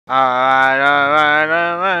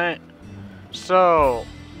Alright. So,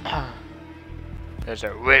 there's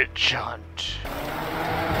a witch hunt.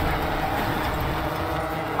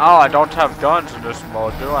 Oh, I don't have guns in this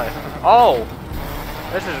mode, do I? Oh!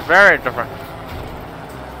 This is very different.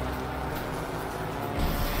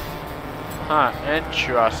 Huh,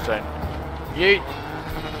 interesting. Yeet.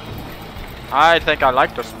 I think I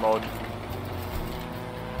like this mode.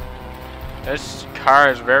 This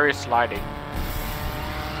car is very sliding.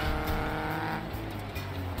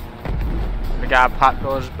 We gotta pop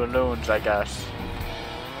those balloons, I guess.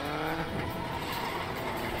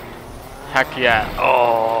 Heck yeah.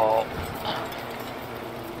 Oh.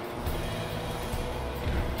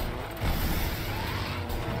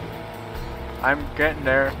 I'm getting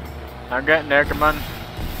there. I'm getting there, come on.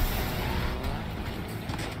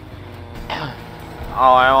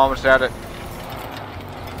 Oh, I almost had it.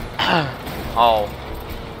 Oh.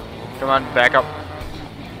 Come on, back up.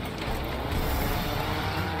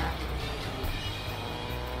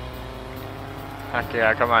 Heck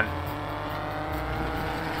yeah, come on.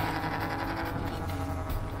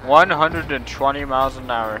 120 miles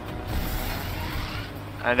an hour.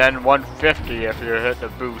 And then 150 if you hit the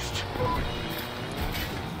boost.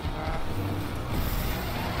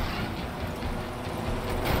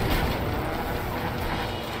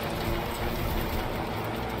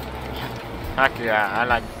 Heck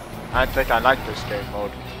yeah, I think I like this game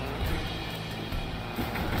mode.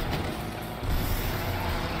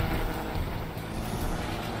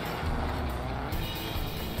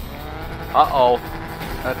 Uh-oh.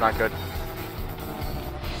 That's not good.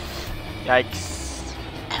 Yikes.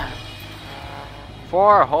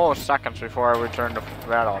 4 whole seconds before I return to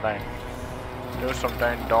battle, dang. Do some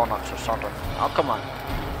dang donuts or something. Oh, come on.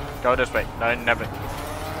 Go this way. No, never.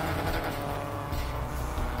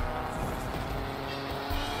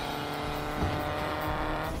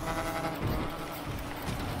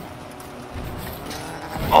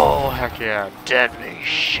 Oh, heck yeah. Deadly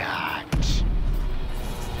shot.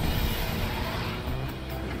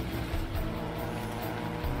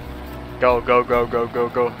 Go, go, go, go, go,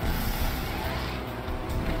 go.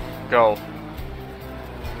 Go.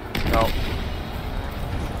 No.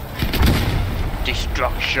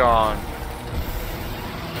 Destruction.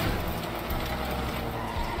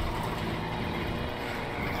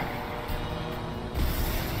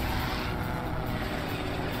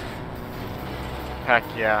 Heck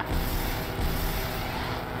yeah.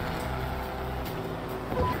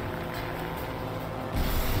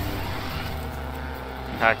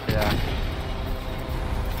 Heck yeah.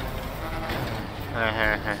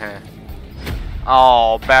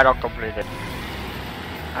 Oh, battle completed.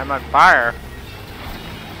 I'm on fire.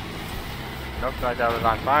 Looked like I was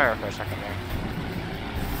on fire for a second there.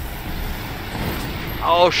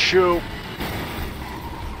 Oh shoot.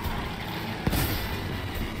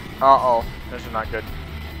 Uh-oh. This is not good.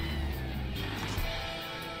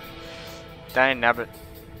 Dang nabbit.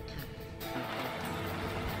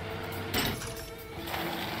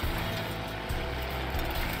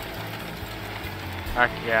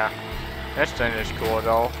 Heck yeah. This thing is cool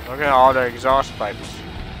though. Look at all the exhaust pipes.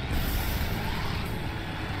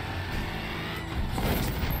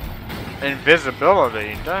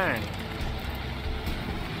 Invisibility, dang.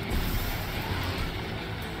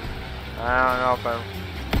 I don't know if I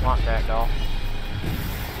want that though.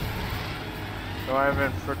 Do I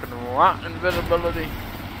even freaking want invisibility?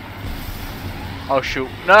 Oh shoot.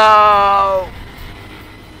 No!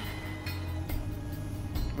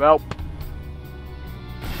 Well.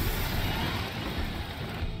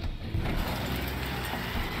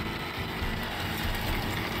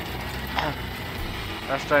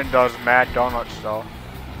 This thing does mad donuts though.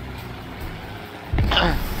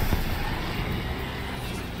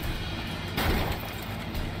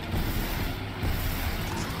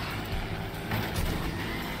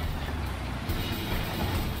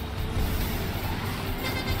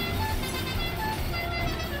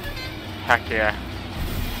 Heck yeah.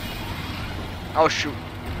 Oh shoot.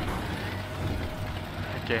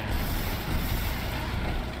 Heck yeah.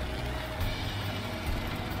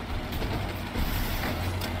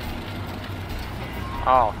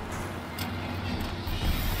 Oh.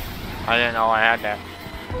 I didn't know I had that.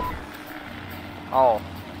 Oh.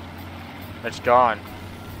 It's gone.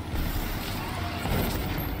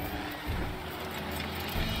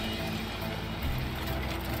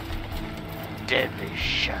 Deadly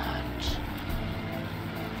shot.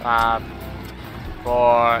 5,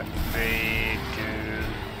 4, 3, 2,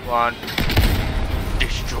 1.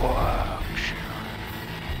 Destruction.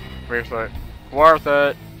 Worth it. Worth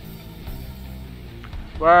it.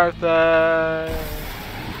 Worth it.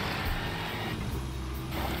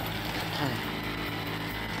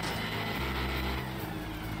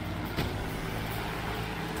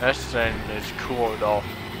 This thing is cool though.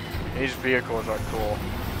 These vehicles are cool.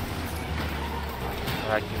 I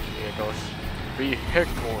like these vehicles.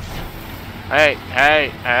 Vehicles. Hey, hey,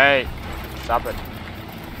 hey. Stop it.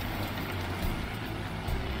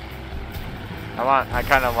 I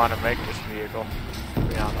kind of want to make this vehicle, to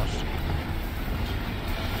be honest.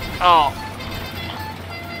 Oh.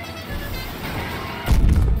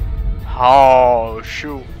 Oh,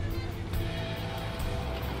 shoot.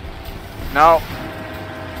 No.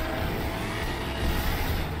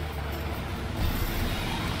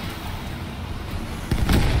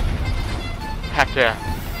 Heck yeah.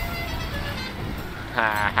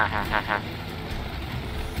 Ha ha ha ha ha.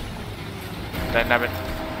 Damn it.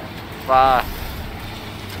 Fuck.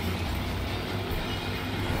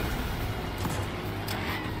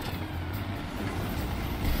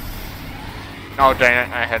 Oh dang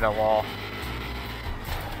it, I hit a wall.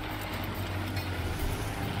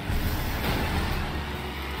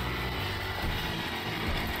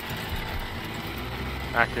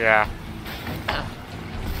 Heck yeah.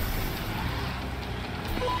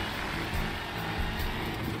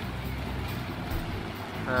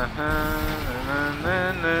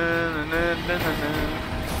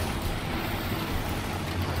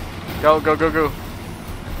 Go, go, go, go.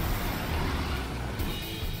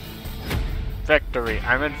 Victory.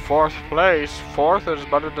 I'm in 4th place. 4th is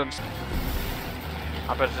better than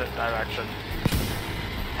opposite direction.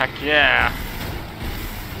 Heck yeah.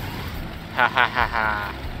 Ha ha ha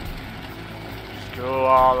ha. Screw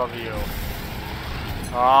all of you.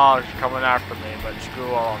 Oh, she's coming after me, but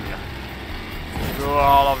screw all of you. Screw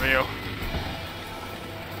all of you.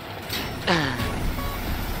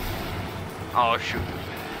 Oh shoot.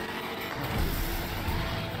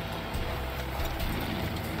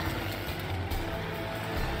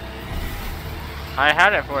 I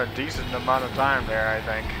had it for a decent amount of time there, I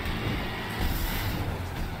think.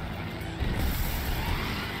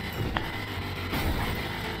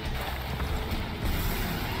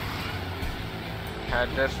 Head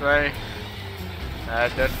this way.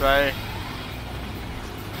 Head this way.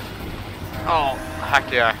 Oh,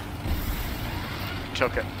 heck yeah.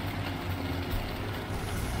 Took it.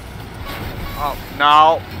 Oh,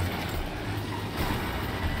 no.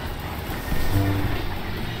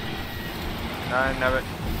 I never.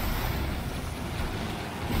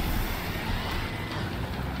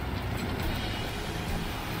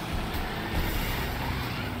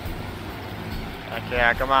 Heck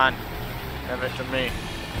yeah, come on. Give it to me.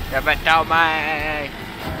 Give it to me.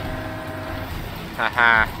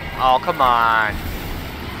 Haha. Oh, come on.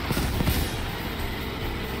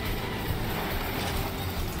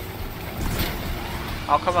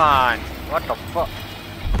 Oh, come on. What the fuck?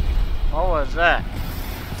 What was that?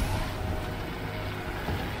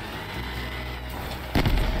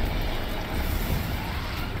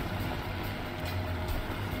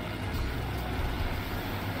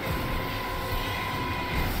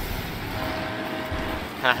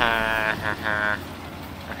 Haha, haha.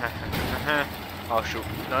 Oh shoot.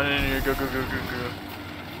 No, no, no, go, go, go, go, go.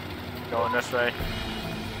 Going this way.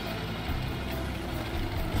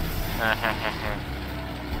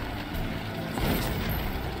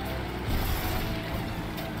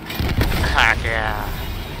 Heck yeah.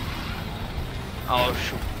 Oh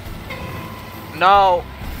shoot. No!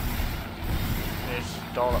 They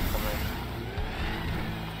stole it from me.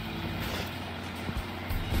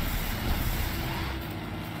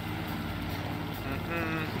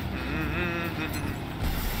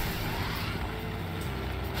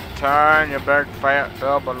 Turn your big fat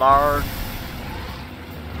double large.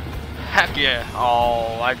 Heck yeah.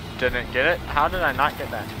 Oh, I didn't get it. How did I not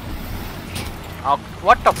get that? Oh,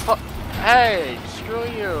 what the fuck? Hey, screw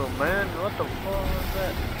you, man. What the fuck was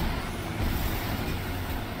that?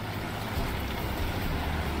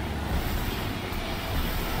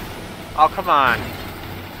 Oh, come on.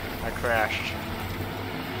 I crashed.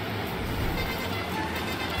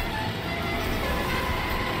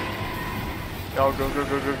 Go, go, go,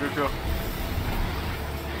 go, go, go, go.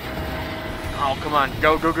 Oh, come on.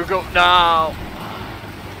 Go, go, go, go. No!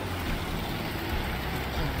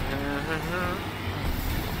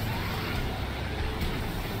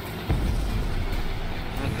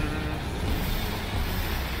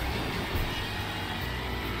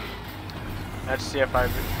 Let's see if I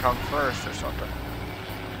come first or something.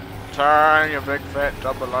 Turn your big fat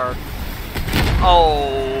double R.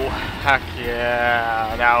 Oh, heck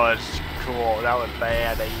yeah. That was cool. That was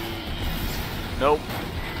bad. Nope.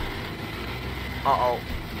 Uh-oh.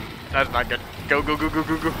 That's not good. Go, go, go, go,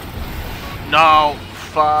 go, go. No.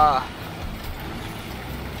 Fuck.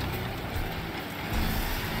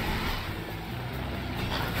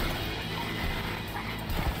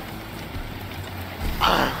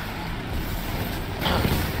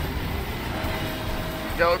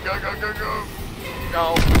 go, go, go, go.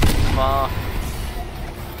 Go.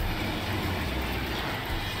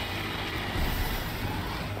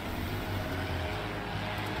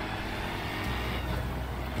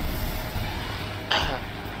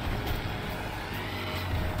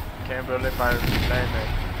 Can't believe I named it.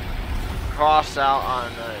 Crossout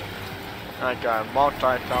on like a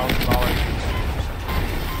multi-$1,000 piece.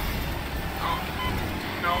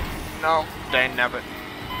 No, dang nabbit.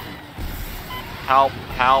 Help,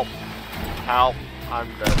 help, help. I'm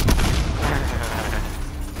dead.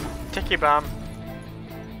 Ticky bomb.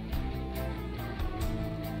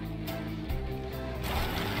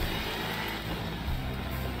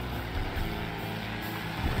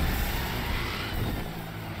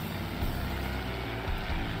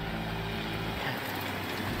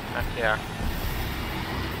 Yeah.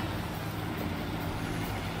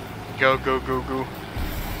 Go, go, go, go.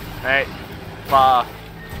 Hey.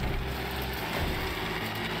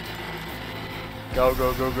 Go,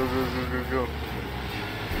 go, go, go, go, go, go, go.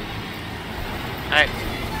 Hey.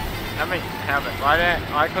 Let me have it.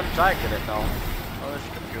 Why couldn't I get it though? Oh, this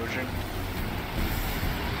confusion.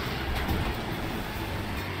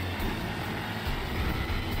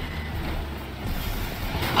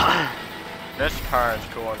 This car is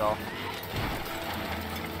cool though.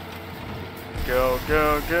 Go,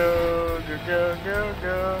 go, go, go, go, go,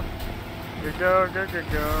 go. Go, go, go, go,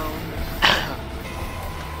 go.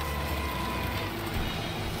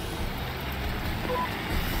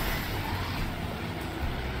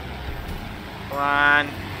 Come on.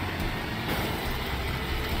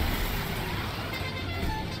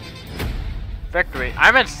 Victory.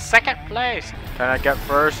 I'm in second place. Can I get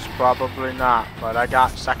first? Probably not. But I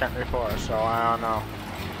got second before, so I don't know.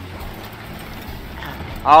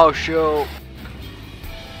 Oh shoot.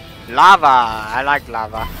 Lava. I like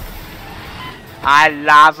lava. I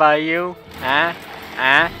lava you.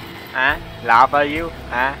 Lava you.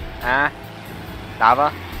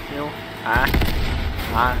 Lava you.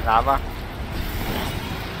 Lava.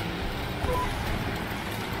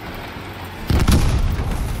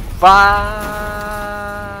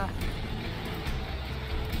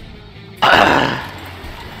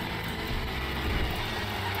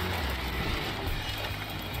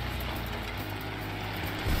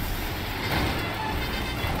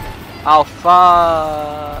 Oh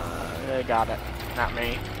fuck! They got it, not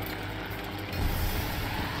me.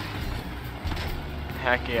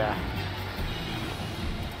 Heck yeah.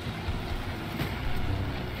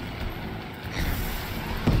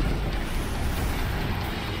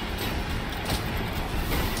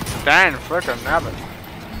 Dang, frickin' nabbit.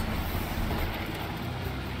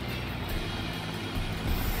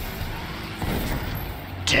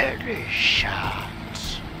 Deadly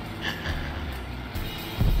shots.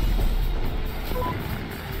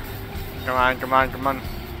 Come on, come on, come on.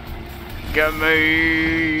 Give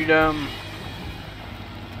me them.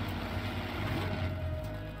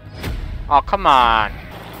 Oh, come on.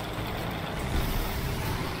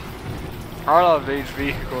 All of these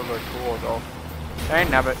vehicles are cool though. Dang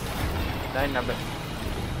nabbit. Dang nabbit.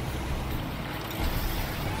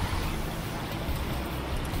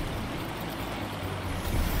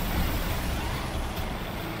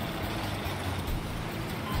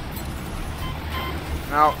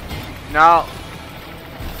 No. No.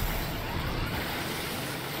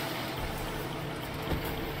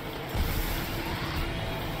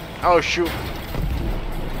 Oh shoot.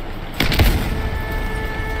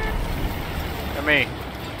 Come me.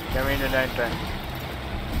 Come me the dang thing.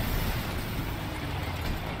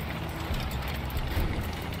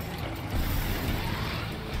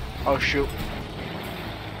 Oh shoot.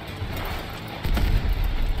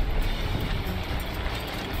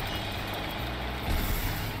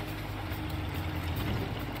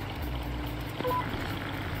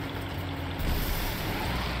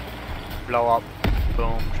 Blow up.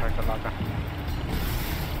 Boom. Shakalaka.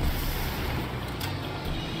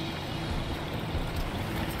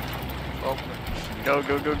 Oh. Go,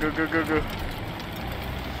 go, go, go, go, go, go.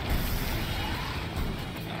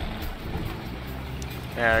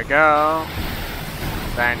 There we go.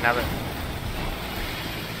 Bang, nabbit.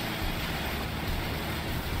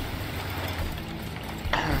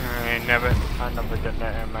 I never get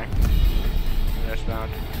that in my this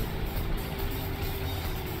round.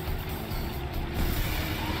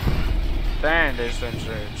 Dang, this thing's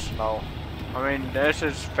slow. I mean, this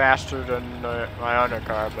is faster than my other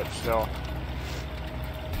car, but still.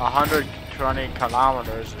 120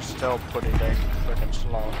 kilometers is still pretty dang freaking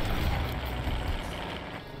slow.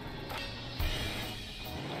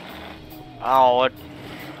 Oh,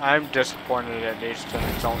 I'm disappointed that these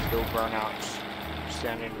things don't do burnouts.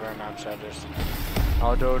 Standing burnouts, I just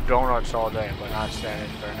I'll do donuts all day, but not standing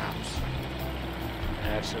burnouts.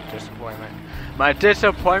 And that's a disappointment. My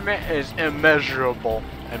disappointment is immeasurable,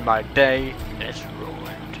 and my day is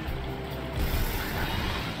ruined.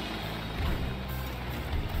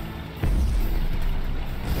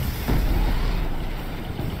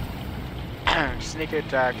 Sneak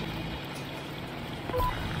attack.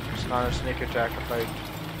 It's not a sneak attack fight.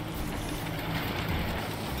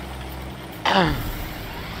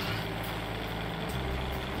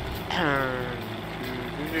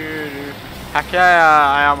 Heck yeah,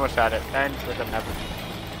 I almost had it. And freaking never.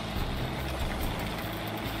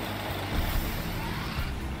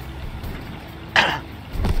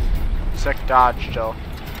 Sick dodge, Joe.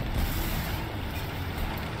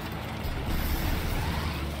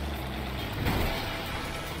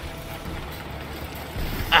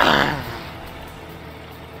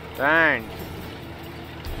 Dang.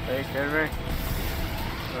 Are you kidding me?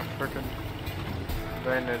 The freaking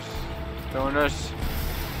thing is doing this.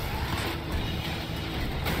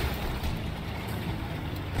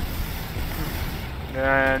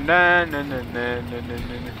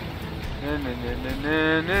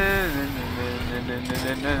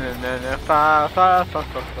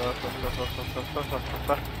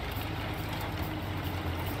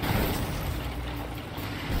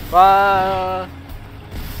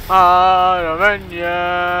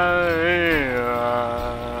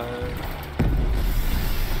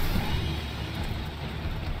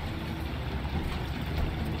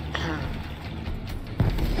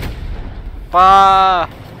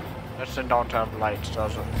 This thing don't have lights,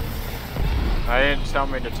 does it? I didn't tell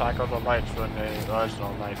me to tackle the lights when there was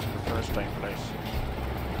no lights in the first place.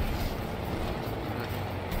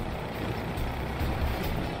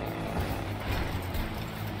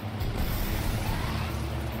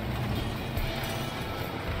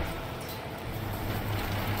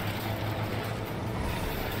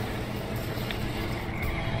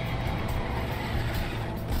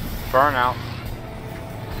 Burnout.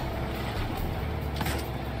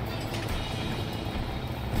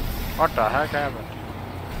 What the heck happened?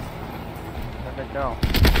 Where'd it go?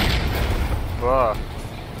 Whoa.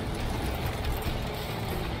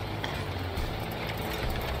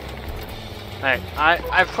 Hey,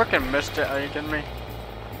 I freaking missed it. Are you kidding me?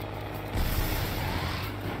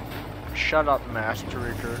 Shut up, Master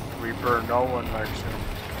Reaper. No one likes him.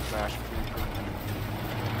 Master Reaper.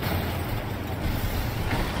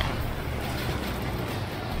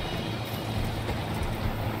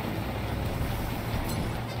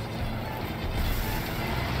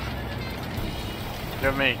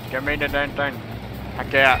 Give me the damn thing.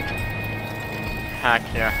 Heck yeah. Heck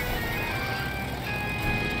yeah.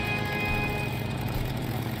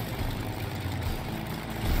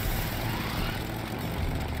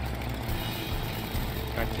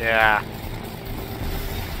 Heck yeah.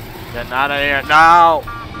 Get out of here. No!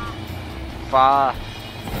 Fuck.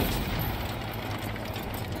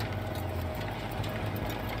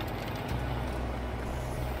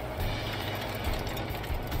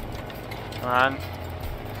 Come on.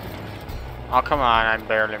 Oh, come on,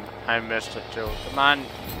 I missed it too. Come on,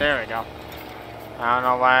 there we go. I don't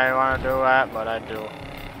know why I want to do that, but I do.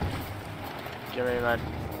 Give me that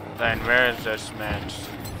thing. Where is this man?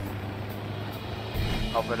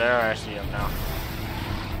 Over there, I see him now.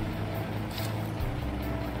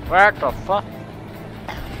 Where the fuck?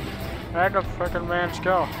 Where'd the frickin' mans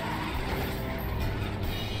go?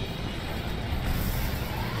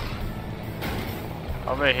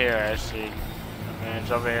 Over here, I see. And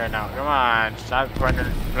it's over here now. Come on, stop playing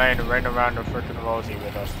right around the freaking rosy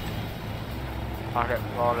with us. Pocket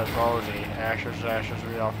ball the rosy. Ashes,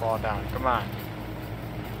 we all fall down. Come on.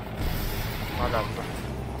 Hold up.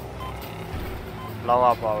 Blow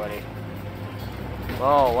up already.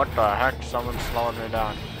 Whoa, what the heck? Someone's slowing me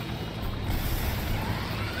down.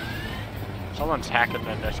 Someone's hacking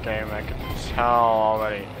in this game, I can tell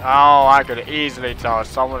already. Oh, I could easily tell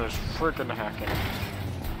someone is freaking hacking.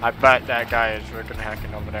 I bet that guy is freaking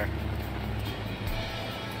hacking over there.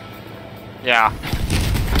 Yeah.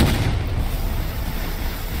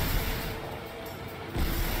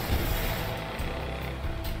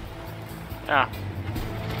 Yeah.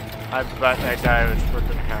 I bet that guy was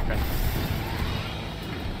freaking hacking.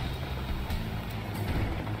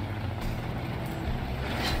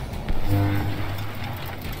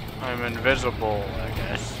 I'm invisible, I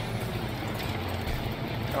guess.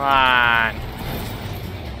 Come on.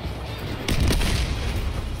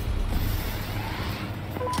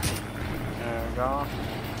 There we go.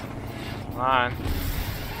 Come on.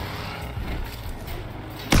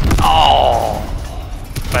 Oh!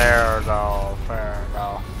 Fair though, fair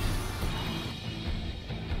though.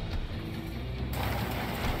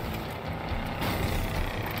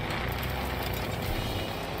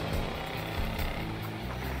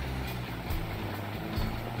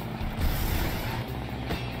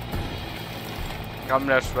 Come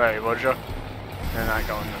this way, would you? You're not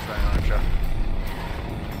going this way, aren't you?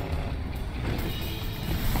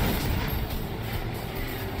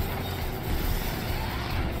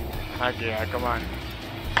 Heck yeah, come on.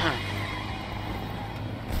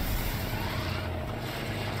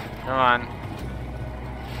 Come on.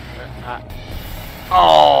 Oh,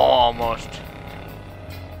 almost.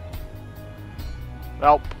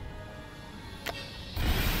 Welp.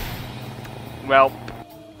 Welp.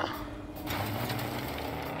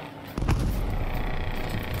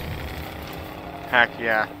 Heck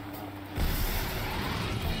yeah.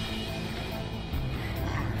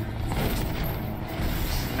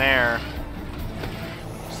 Snare.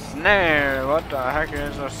 Snare? What the heck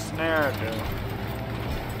is a snare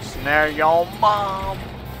do? Snare your mom!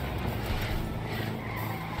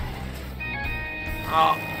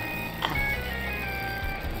 Oh.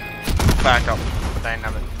 Back up. Dang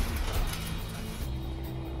of it.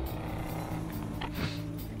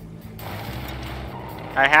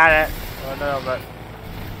 I had it. A little bit.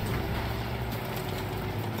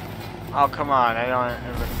 Oh, come on. I don't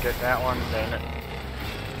even get that one, dang it.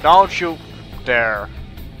 Don't you dare.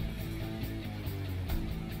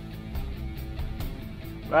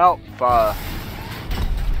 Well,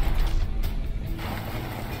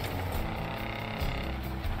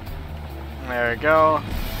 there we go.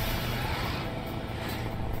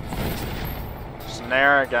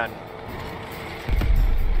 Snare again.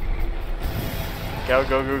 Go,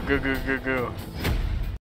 go, go, go, go, go, go.